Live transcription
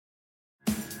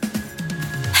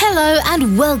Hello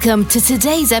and welcome to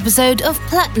today's episode of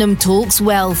Platinum Talks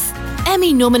Wealth.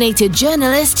 Emmy-nominated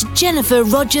journalist Jennifer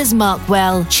Rogers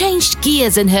Markwell changed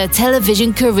gears in her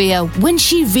television career when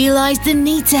she realized the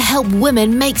need to help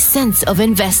women make sense of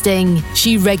investing.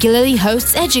 She regularly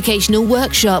hosts educational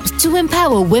workshops to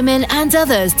empower women and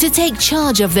others to take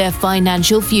charge of their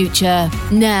financial future.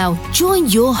 Now, join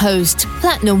your host,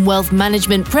 Platinum Wealth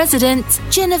Management President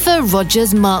Jennifer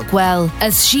Rogers Markwell,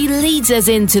 as she leads us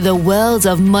into the world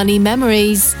of money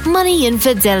memories, money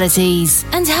infidelities,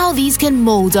 and how these can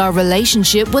mold our relationship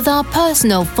with our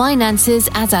personal finances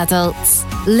as adults.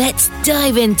 Let's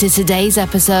dive into today's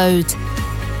episode.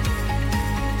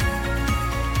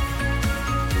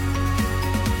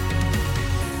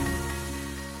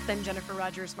 I'm Jennifer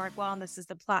Rogers Markwell, and this is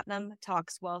the Platinum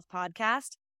Talks Wealth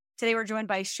podcast. Today we're joined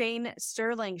by Shane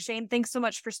Sterling. Shane, thanks so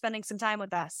much for spending some time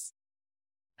with us.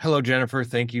 Hello, Jennifer.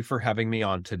 Thank you for having me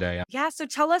on today. Yeah, so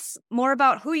tell us more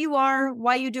about who you are,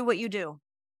 why you do what you do.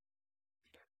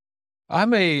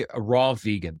 I'm a raw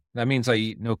vegan. That means I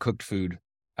eat no cooked food.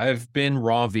 I've been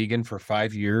raw vegan for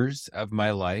 5 years of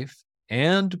my life.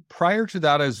 And prior to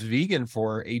that, I was vegan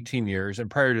for 18 years. And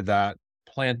prior to that,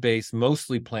 plant-based,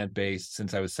 mostly plant-based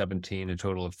since I was 17, a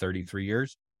total of 33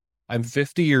 years. I'm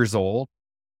 50 years old.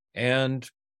 And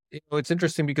it's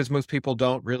interesting because most people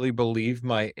don't really believe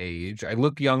my age. I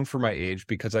look young for my age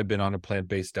because I've been on a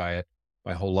plant-based diet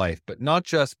my whole life, but not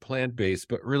just plant-based,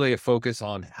 but really a focus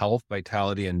on health,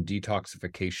 vitality, and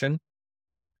detoxification.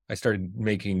 I started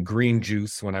making green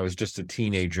juice when I was just a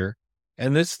teenager.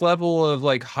 And this level of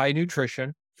high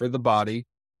nutrition for the body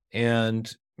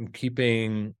and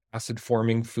keeping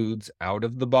acid-forming foods out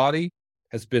of the body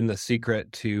has been the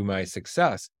secret to my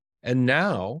success. And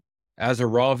now, as a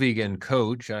raw vegan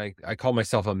coach, I call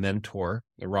myself a mentor,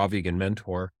 a raw vegan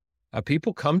mentor,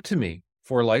 people come to me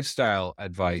for lifestyle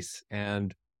advice,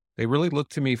 and they really look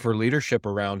to me for leadership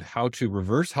around how to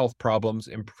reverse health problems,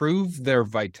 improve their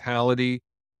vitality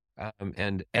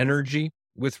and energy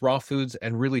with raw foods,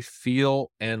 and really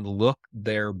feel and look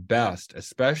their best,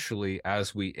 especially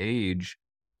as we age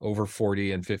over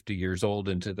 40 and 50 years old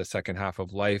into the second half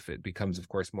of life. It becomes, of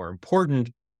course, more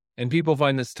important, and people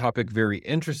find this topic very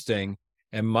interesting.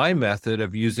 And my method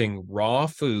of using raw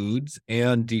foods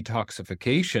and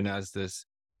detoxification as this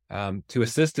to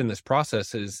assist in this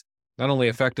process is not only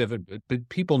effective, but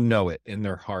people know it in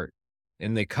their heart,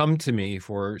 and they come to me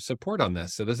for support on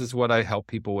this. So this is what I help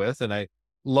people with, and I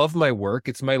love my work.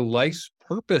 It's my life's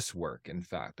purpose work. In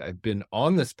fact, I've been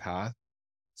on this path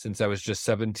since I was just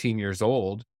 17 years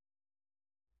old,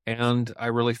 and I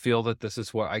really feel that this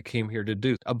is what I came here to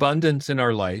do. Abundance in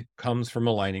our life comes from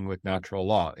aligning with natural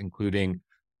law, including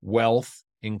wealth,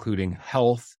 including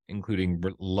health, including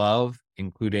love,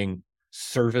 including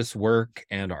service work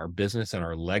and our business and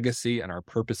our legacy and our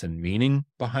purpose and meaning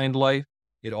behind life.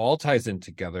 It all ties in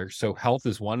together. So health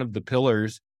is one of the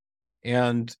pillars,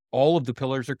 and all of the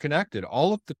pillars are connected.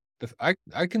 All of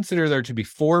I consider there to be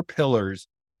 4 pillars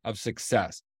of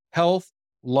success: health,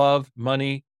 love,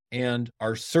 money, and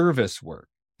our service work.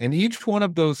 And each one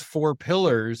of those 4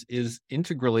 pillars is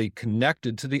integrally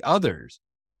connected to the others.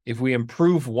 If we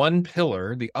improve one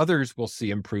pillar, the others will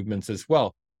see improvements as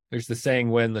well. There's the saying,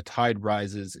 when the tide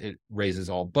rises, it raises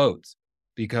all boats,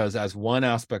 because as one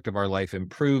aspect of our life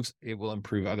improves, it will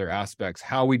improve other aspects.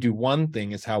 How we do one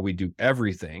thing is how we do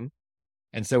everything.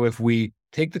 And so if we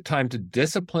take the time to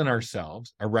discipline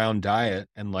ourselves around diet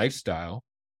and lifestyle,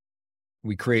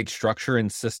 we create structure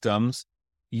and systems.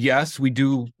 Yes, we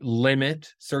do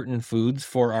limit certain foods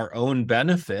for our own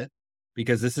benefit,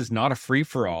 because this is not a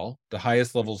free-for-all. The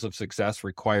highest levels of success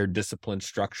require discipline,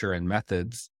 structure, and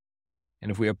methods. And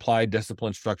if we apply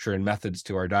discipline, structure, and methods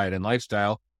to our diet and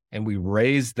lifestyle, and we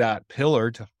raise that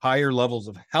pillar to higher levels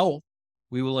of health,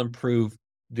 we will improve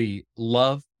the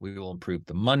love, we will improve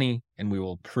the money, and we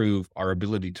will improve our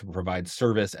ability to provide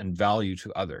service and value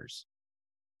to others.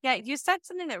 Yeah, you said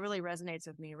something that really resonates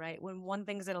with me, right? When one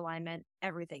thing's in alignment,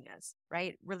 everything is,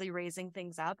 right? Really raising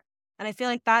things up. And I feel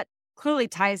like that clearly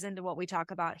ties into what we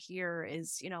talk about here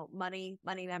is, money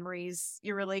memories,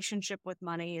 your relationship with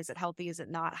money. Is it healthy? Is it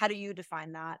not? How do you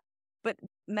define that? But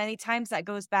many times that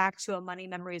goes back to a money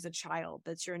memory as a child.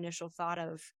 That's your initial thought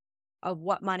of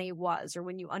what money was, or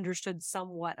when you understood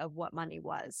somewhat of what money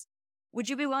was. Would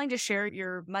you be willing to share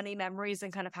your money memories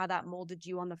and kind of how that molded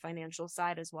you on the financial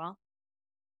side as well?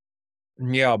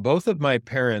 Yeah, both of my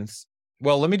parents.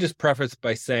 Well, let me just preface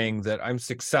by saying that I'm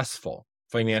successful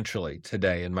financially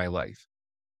today in my life.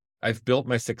 I've built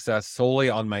my success solely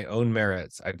on my own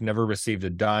merits. I've never received a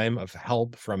dime of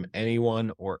help from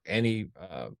anyone or any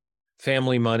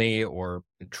family money or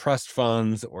trust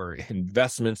funds or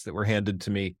investments that were handed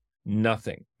to me.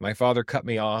 nothing. My father cut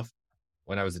me off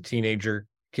when I was a teenager,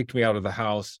 kicked me out of the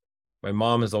house. My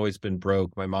mom has always been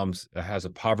broke. My mom has a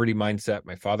poverty mindset.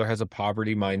 My father has a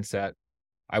poverty mindset.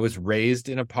 I was raised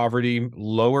in a poverty,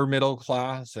 lower middle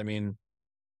class. I mean,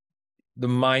 the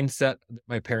mindset that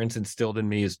my parents instilled in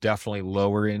me is definitely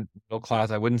lower in middle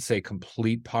class. I wouldn't say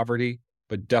complete poverty,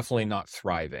 but definitely not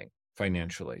thriving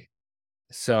financially.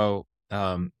 So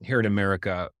here in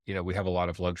America, we have a lot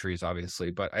of luxuries,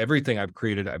 obviously, but everything I've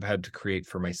created, I've had to create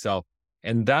for myself.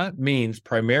 And that means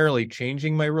primarily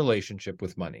changing my relationship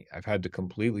with money. I've had to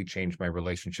completely change my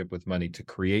relationship with money to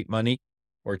create money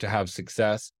or to have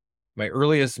success. My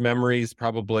earliest memories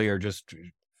probably are just,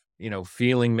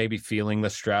 feeling the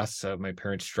stress of my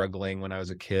parents struggling when I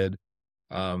was a kid.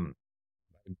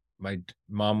 My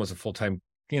mom was a full-time,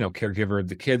 caregiver of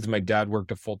the kids. My dad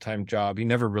worked a full-time job. He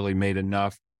never really made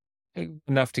enough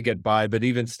to get by. But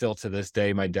even still to this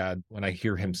day, my dad, when I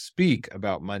hear him speak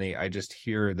about money, I just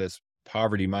hear this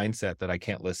poverty mindset that I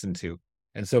can't listen to.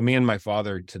 And so me and my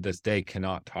father to this day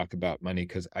cannot talk about money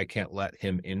because I can't let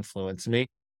him influence me.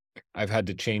 I've had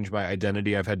to change my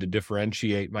identity. I've had to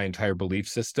differentiate my entire belief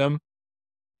system.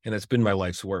 And it's been my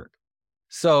life's work.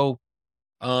 So,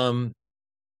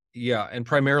 yeah, and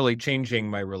primarily changing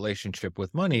my relationship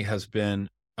with money has been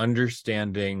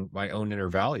understanding my own inner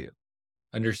value,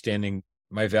 understanding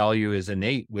my value is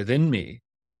innate within me.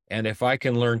 And if I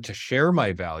can learn to share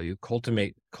my value,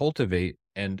 cultivate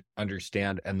and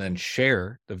understand, and then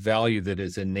share the value that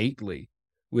is innately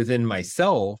within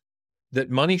myself, that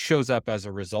money shows up as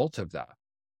a result of that.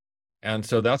 And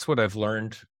so that's what I've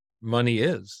learned money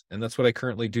is. And that's what I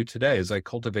currently do today is I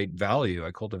cultivate value.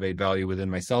 I cultivate value within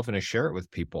myself and I share it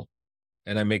with people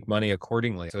and I make money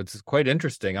accordingly. So it's quite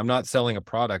interesting. I'm not selling a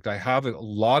product. I have a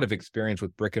lot of experience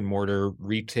with brick and mortar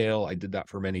retail. I did that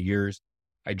for many years.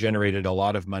 I generated a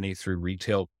lot of money through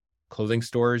retail clothing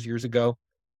stores years ago,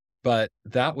 but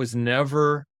that was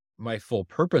never my full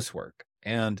purpose work.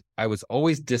 And I was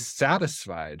always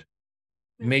dissatisfied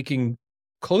making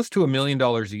close to $1 million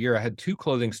a year. I had 2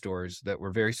 clothing stores that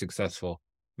were very successful,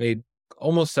 made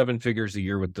almost 7 figures a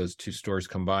year with those 2 stores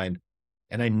combined.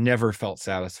 And I never felt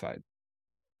satisfied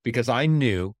because I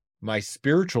knew my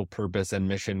spiritual purpose and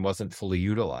mission wasn't fully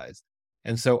utilized.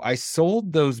 And so I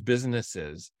sold those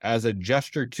businesses as a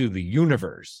gesture to the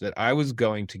universe that I was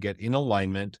going to get in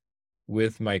alignment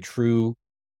with my true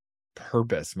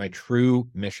purpose, my true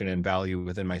mission and value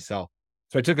within myself.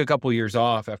 So I took a couple of years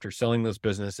off after selling those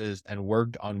businesses and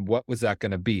worked on what was that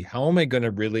going to be? How am I going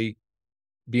to really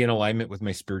be in alignment with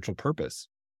my spiritual purpose?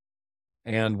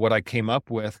 And what I came up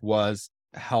with was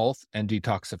health and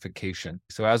detoxification.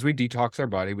 So as we detox our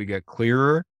body, we get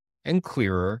clearer and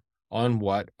clearer on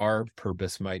what our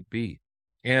purpose might be.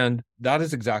 And that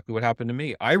is exactly what happened to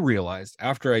me. I realized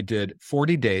after I did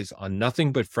 40 days on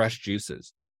nothing but fresh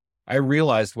juices, I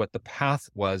realized what the path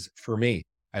was for me.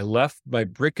 I left my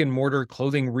brick and mortar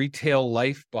clothing retail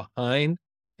life behind,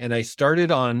 and I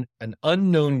started on an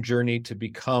unknown journey to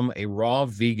become a raw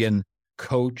vegan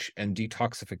coach and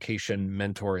detoxification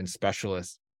mentor and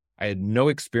specialist. I had no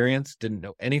experience, didn't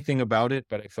know anything about it,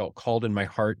 but I felt called in my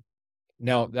heart.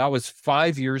 Now, that was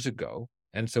 5 years ago.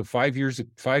 And so 5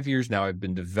 years now, I've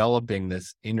been developing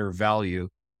this inner value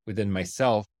within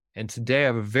myself. And today I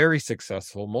have a very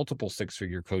successful multiple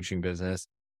 6-figure coaching business,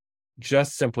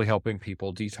 just simply helping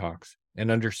people detox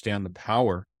and understand the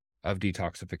power of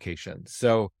detoxification.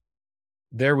 So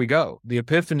there we go. The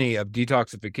epiphany of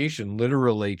detoxification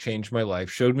literally changed my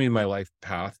life, showed me my life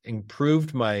path,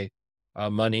 improved my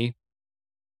money.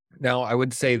 Now, I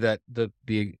would say that the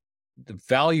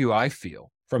value I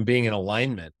feel from being in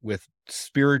alignment with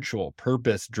spiritual,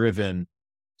 purpose-driven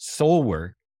soul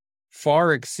work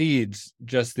far exceeds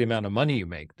just the amount of money you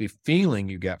make. The feeling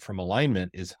you get from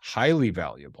alignment is highly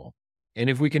valuable. And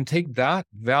if we can take that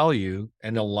value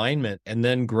and alignment and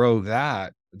then grow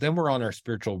that, then we're on our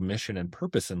spiritual mission and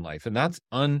purpose in life. And that's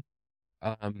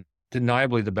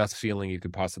undeniably the best feeling you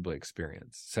could possibly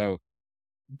experience. So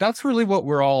that's really what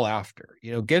we're all after.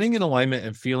 Getting in alignment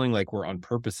and feeling like we're on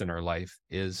purpose in our life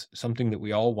is something that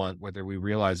we all want, whether we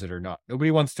realize it or not.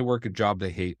 Nobody wants to work a job they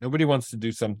hate. Nobody wants to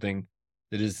do something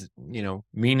that is,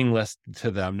 meaningless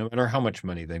to them, no matter how much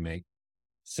money they make.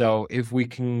 So if we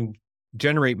can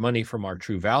generate money from our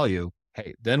true value,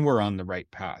 hey, then we're on the right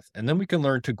path. And then we can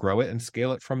learn to grow it and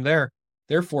scale it from there.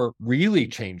 Therefore, really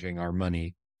changing our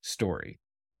money story,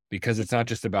 because it's not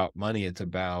just about money. It's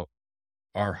about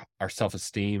our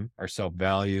self-esteem, our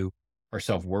self-value, our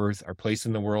self-worth, our place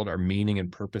in the world, our meaning and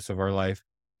purpose of our life.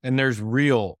 And there's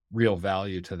real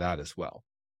value to that as well.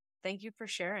 Thank you for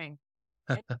sharing.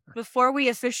 Before we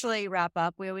officially wrap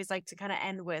up, we always like to kind of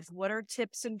end with, what are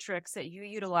tips and tricks that you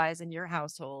utilize in your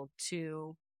household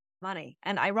to money?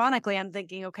 And ironically, I'm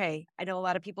thinking, okay, I know a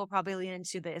lot of people probably lean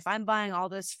into the, if I'm buying all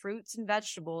this fruits and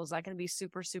vegetables, that can be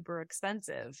super, super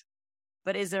expensive.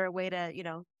 But is there a way to,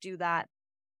 do that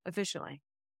efficiently?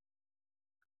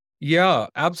 Yeah,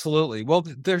 absolutely. Well,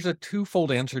 there's a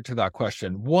twofold answer to that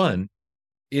question. One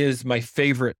is my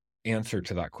favorite answer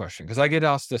to that question, because I get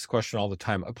asked this question all the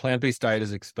time. A plant-based diet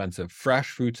is expensive. Fresh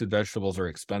fruits and vegetables are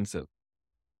expensive.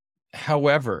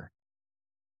 However,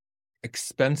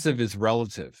 expensive is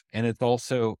relative, and it's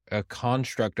also a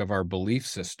construct of our belief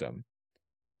system.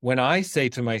 When I say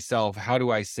to myself, how do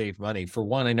I save money? For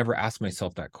one, I never ask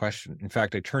myself that question. In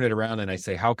fact, I turn it around and I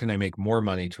say, how can I make more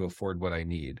money to afford what I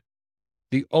need?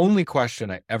 The only question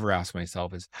I ever ask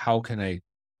myself is, how can I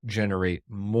generate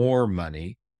more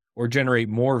money or generate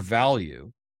more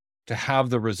value to have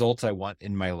the results I want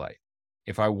in my life?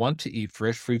 If I want to eat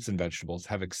fresh fruits and vegetables,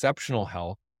 have exceptional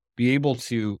health, be able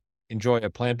to enjoy a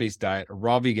plant-based diet, a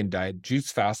raw vegan diet,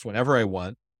 juice fast whenever I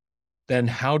want, then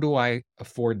how do I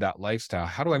afford that lifestyle?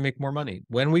 How do I make more money?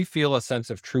 When we feel a sense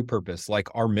of true purpose, like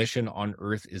our mission on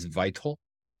earth is vital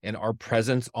and our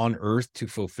presence on earth to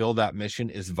fulfill that mission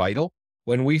is vital,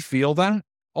 when we feel that,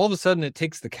 all of a sudden it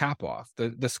takes the cap off.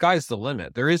 The sky's the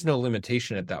limit. There is no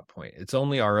limitation at that point. It's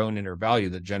only our own inner value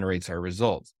that generates our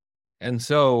results. And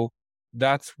so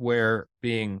that's where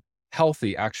being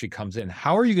healthy actually comes in.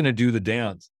 How are you going to do the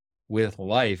dance with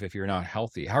life if you're not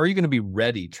healthy? How are you going to be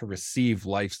ready to receive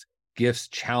life's gifts,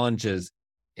 challenges,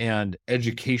 and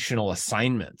educational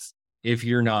assignments if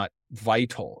you're not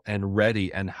vital and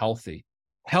ready and healthy?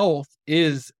 Health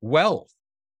is wealth.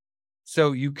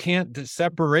 So you can't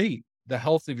separate the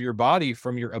health of your body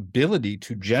from your ability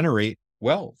to generate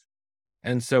wealth.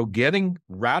 And so getting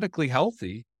radically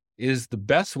healthy is the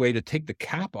best way to take the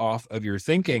cap off of your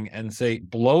thinking and say,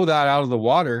 blow that out of the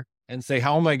water and say,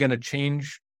 how am I going to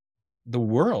change the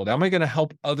world? How am I going to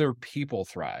help other people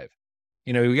thrive?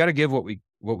 We got to give what we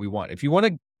want. If you want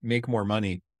to make more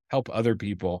money, help other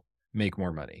people make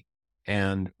more money.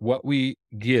 And what we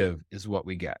give is what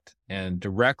we get. And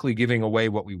directly giving away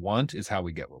what we want is how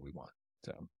we get what we want.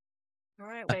 So, all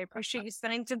right. Well, I appreciate you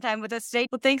spending some time with us today.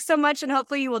 Well, thanks so much. And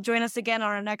hopefully you will join us again on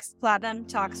our next Platinum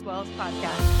Talks Wealth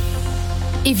podcast.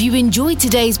 If you enjoyed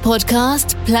today's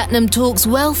podcast, Platinum Talks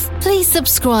Wealth, please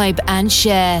subscribe and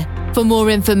share. For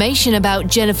more information about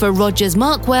Jennifer Rogers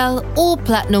Markwell or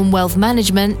Platinum Wealth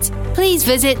Management, please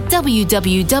visit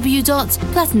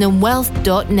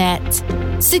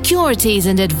www.platinumwealth.net. Securities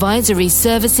and advisory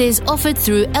services offered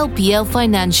through LPL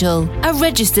Financial, a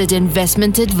registered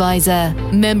investment advisor,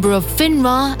 member of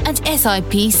FINRA and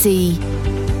SIPC.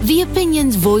 The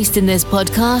opinions voiced in this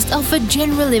podcast are for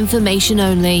general information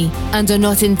only and are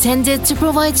not intended to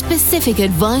provide specific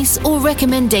advice or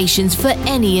recommendations for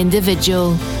any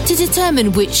individual. To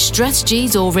determine which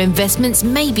strategies or investments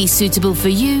may be suitable for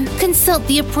you, consult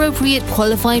the appropriate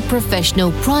qualified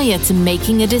professional prior to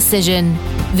making a decision.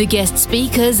 The guest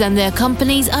speakers and their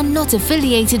companies are not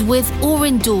affiliated with or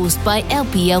endorsed by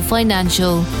LPL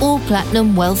Financial or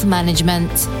Platinum Wealth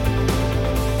Management.